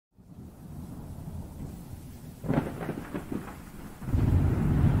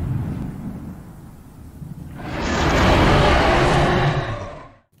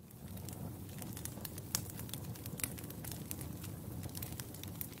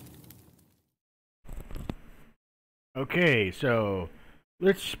Okay, so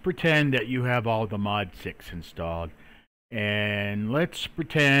let's pretend that you have all the Mod 6 installed. And let's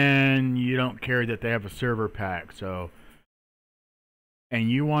pretend you don't care that they have a server pack. And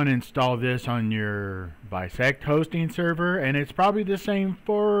you want to install this on your Bisect hosting server, and it's probably the same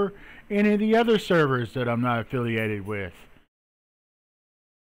for any of the other servers that I'm not affiliated with.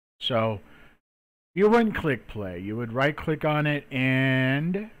 So you wouldn't click play. You would right click on it,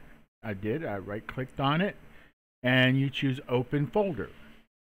 and I right clicked on it, and you choose open folder.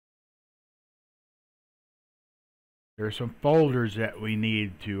 There's some folders that we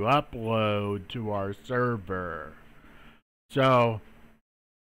need to upload to our server. So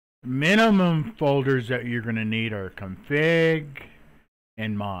minimum folders that you're going to need are config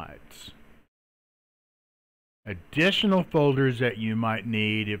and mods. Additional folders that you might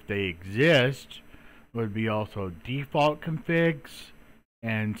need, if they exist, would be also default configs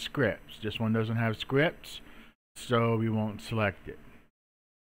and scripts. This one doesn't have scripts, so we won't select it.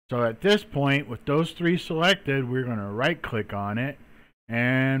 So at this point, with those three selected, we're going to right click on it,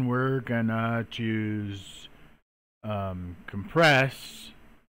 and we're going to choose compress,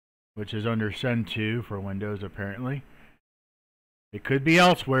 which is under Send To for Windows apparently. It could be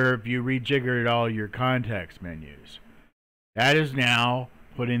elsewhere if you rejiggered all your context menus. That is now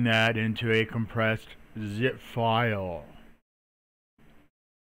putting that into a compressed zip file.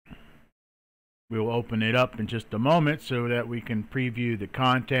 We'll open it up in just a moment so that we can preview the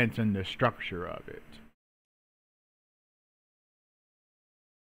contents and the structure of it.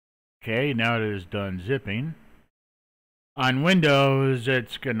 Okay, now that it's done zipping. On Windows,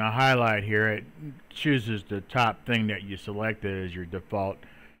 it's going to highlight here. It chooses the top thing that you selected as your default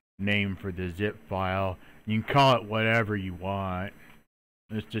name for the zip file. You can call it whatever you want.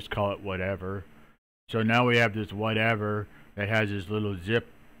 Let's just call it whatever. So now we have this whatever that has this little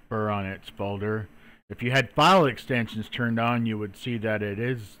zipper on its folder. If you had file extensions turned on, you would see that it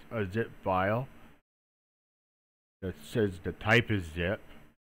is a zip file that says the type is zip.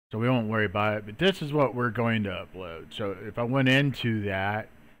 So we won't worry about it, but this is what we're going to upload. So if I went into that,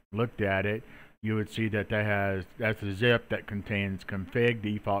 looked at it, you would see that that's a zip that contains config,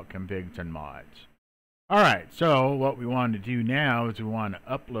 default configs, and mods. Alright, so what we want to do now is we want to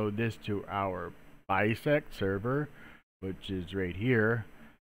upload this to our Bisect server, which is right here,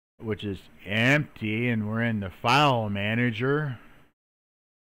 which is empty, and we're in the file manager.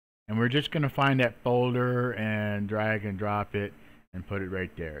 And we're just going to find that folder and drag and drop it and put it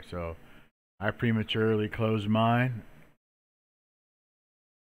right there. So I prematurely closed mine,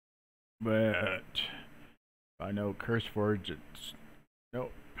 but I know CurseForge, it's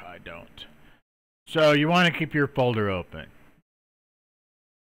nope, I don't. So you want to keep your folder open.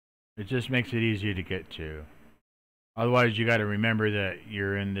 It just makes it easy to get to. Otherwise, you got to remember that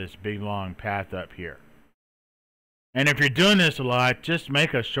you're in this big long path up here. And if you're doing this a lot, just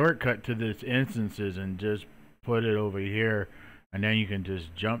make a shortcut to this instances and just put it over here. And then you can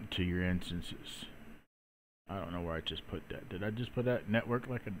just jump to your instances. I don't know where I just put that. Did I just put that network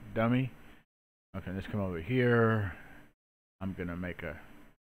like a dummy? Okay, let's come over here. I'm gonna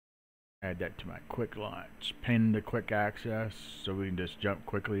add that to my quick launch. Pin the quick access so we can just jump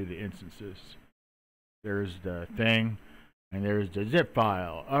quickly to the instances. There's the thing, and there's the zip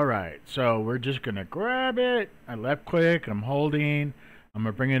file. Alright, so we're just gonna grab it. I left click, I'm holding. I'm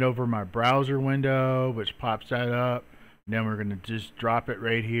gonna bring it over my browser window, which pops that up. Then we're going to just drop it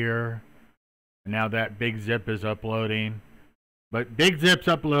right here. And now that big zip is uploading. But big zips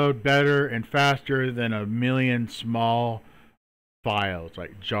upload better and faster than a million small files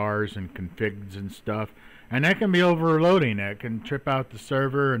like jars and configs and stuff. And that can be overloading. That can trip out the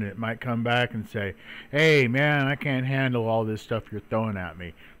server, and it might come back and say, hey man, I can't handle all this stuff you're throwing at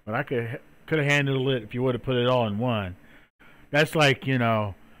me. But I could have handled it if you would have put it all in one. That's like, you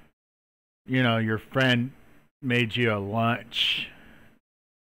know, your friend made you a lunch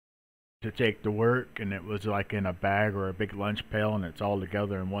to take to work, and it was like in a bag or a big lunch pail, and it's all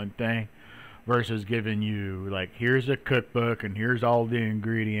together in one thing, versus giving you like, here's a cookbook and here's all the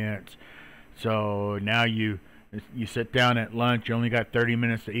ingredients. So now you sit down at lunch, you only got 30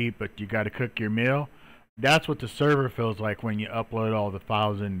 minutes to eat, but you got to cook your meal. That's what the server feels like when you upload all the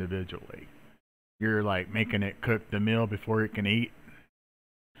files individually. You're like making it cook the meal before it can eat.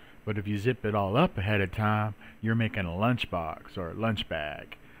 But if you zip it all up ahead of time, you're making a lunchbox or a lunch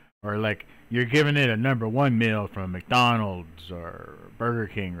bag. Or like you're giving it a #1 meal from McDonald's or Burger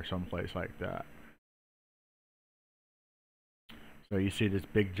King or someplace like that. So you see this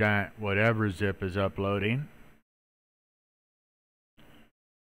big giant whatever zip is uploading.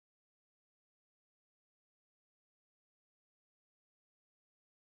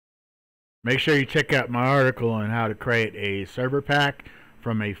 Make sure you check out my article on how to create a server pack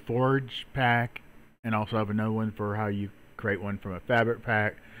from a forge pack, and also have another one for how you create one from a fabric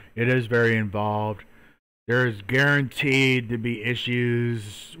pack. It is very involved. There's guaranteed to be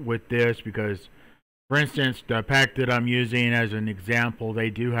issues with this because, for instance, the pack that I'm using as an example, they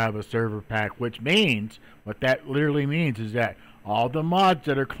do have a server pack, which means, what that literally means is that all the mods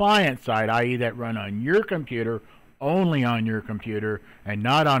that are client side, i.e. that run on your computer, only on your computer, and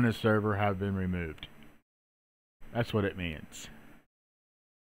not on the server, have been removed. That's what it means.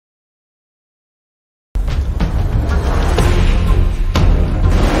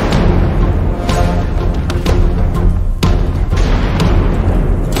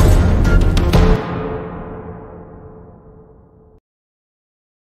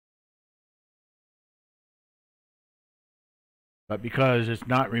 But because it's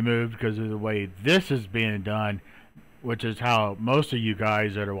not removed because of the way this is being done, which is how most of you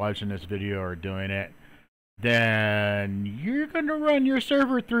guys that are watching this video are doing it, then you're going to run your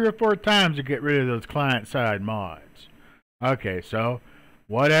server 3 or 4 times to get rid of those client-side mods. Okay, so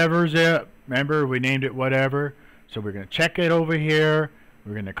whatever's it. Remember, we named it whatever. So we're going to check it over here.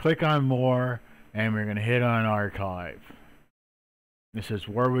 We're going to click on more, and we're going to hit on archive. This is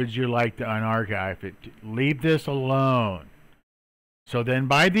where would you like to unarchive it. Leave this alone. So then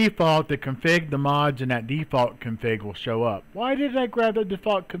by default, the mods in that default config will show up. Why did I grab the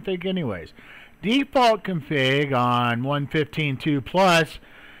default config anyways? Default config on 1.15.2 plus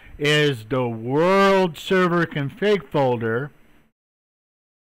is the world server config folder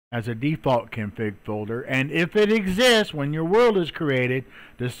as a default config folder. And if it exists, when your world is created,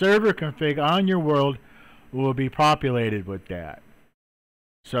 the server config on your world will be populated with that.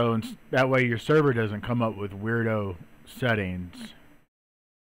 So that way your server doesn't come up with weirdo settings.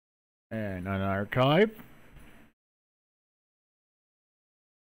 And unarchive.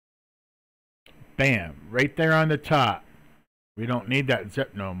 Bam, right there on the top. We don't need that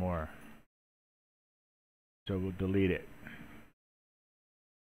zip no more. So we'll delete it.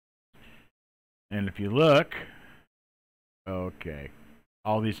 And if you look, okay,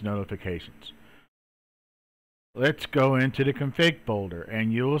 all these notifications. Let's go into the config folder,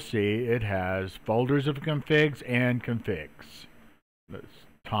 and you'll see it has folders of configs and configs. Let's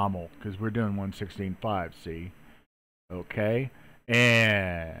TOML, because we're doing 1.16.5, see? Okay,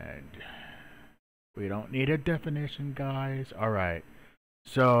 and we don't need a definition, guys. All right,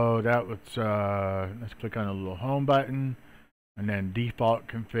 so that was, let's click on the little home button, and then default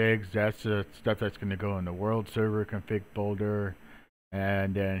configs. That's the stuff that's going to go in the world server config folder.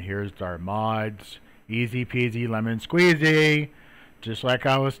 And then here's our mods. Easy peasy lemon squeezy. Just like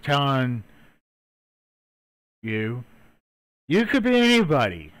I was telling you. You could be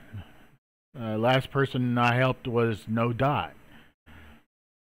anybody. Last person I helped was No Dot.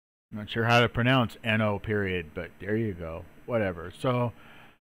 Not sure how to pronounce N-O period, but there you go. Whatever. So,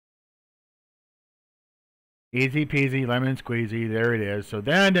 easy peasy, lemon squeezy. There it is. So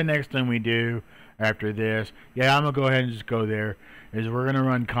then the next thing we do after this, yeah, I'm going to go ahead and just go there, is we're going to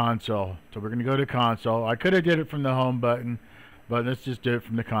run console. So we're going to go to console. I could have did it from the home button, but let's just do it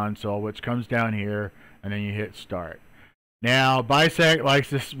from the console, which comes down here, and then you hit start. Now, Bisect likes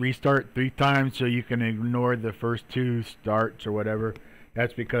to restart 3 times so you can ignore the first 2 starts or whatever.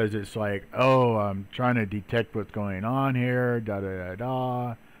 That's because it's like, oh, I'm trying to detect what's going on here,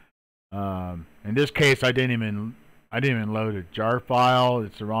 da-da-da-da. In this case, I didn't even load a jar file.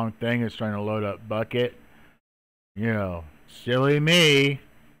 It's the wrong thing. It's trying to load up bucket. You know, silly me.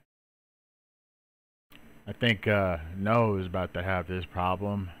 I think Noah is about to have this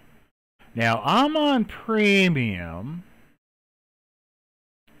problem. Now, I'm on premium.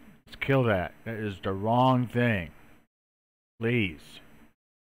 Let's kill that. That is the wrong thing. Please.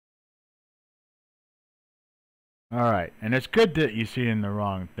 Alright, and it's good that you see in the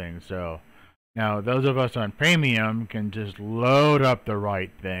wrong thing. So, now those of us on premium can just load up the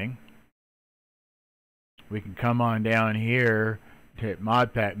right thing. We can come on down here, hit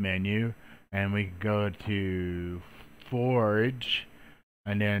modpack menu, and we can go to Forge,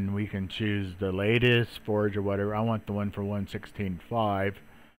 and then we can choose the latest Forge or whatever. I want the one for 1.16.5.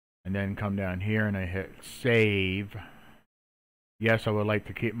 And then come down here and I hit save. Yes, I would like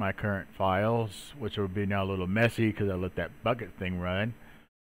to keep my current files, which would be now a little messy because I let that bucket thing run.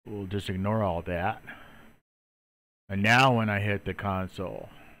 We'll just ignore all that. And now when I hit the console,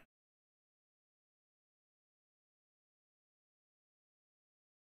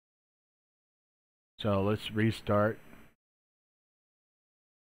 so let's restart.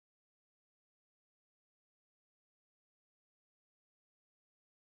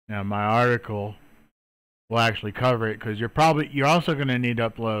 Now my article will actually cover it, because you're also going to need to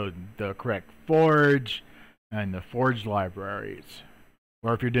upload the correct forge and the forge libraries.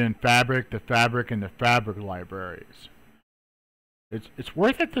 Or if you're doing fabric, the fabric and the fabric libraries. It's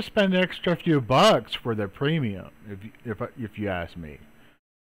worth it to spend an extra few bucks for the premium, if you ask me.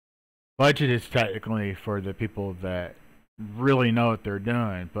 Budget is technically for the people that really know what they're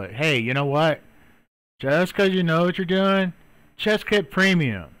doing. But hey, you know what? Just because you know what you're doing, just get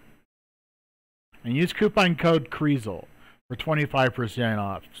premium. And use coupon code kreezxil for 25%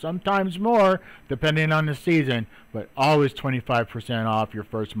 off. Sometimes more, depending on the season, but always 25% off your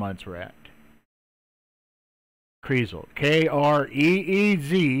first month's rent. kreezxil. Kreezxil.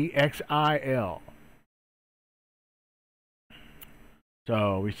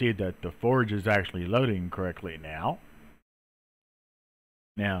 So we see that the forge is actually loading correctly now.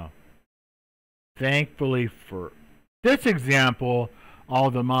 Now, thankfully for this example,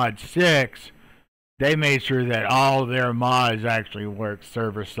 all the mod 6, they made sure that all their mods actually work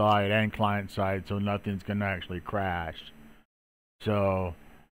server side and client side, so nothing's going to actually crash. So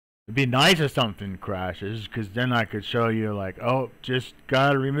it'd be nice if something crashes, because then I could show you like, oh, just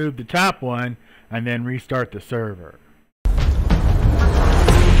got to remove the top one and then restart the server.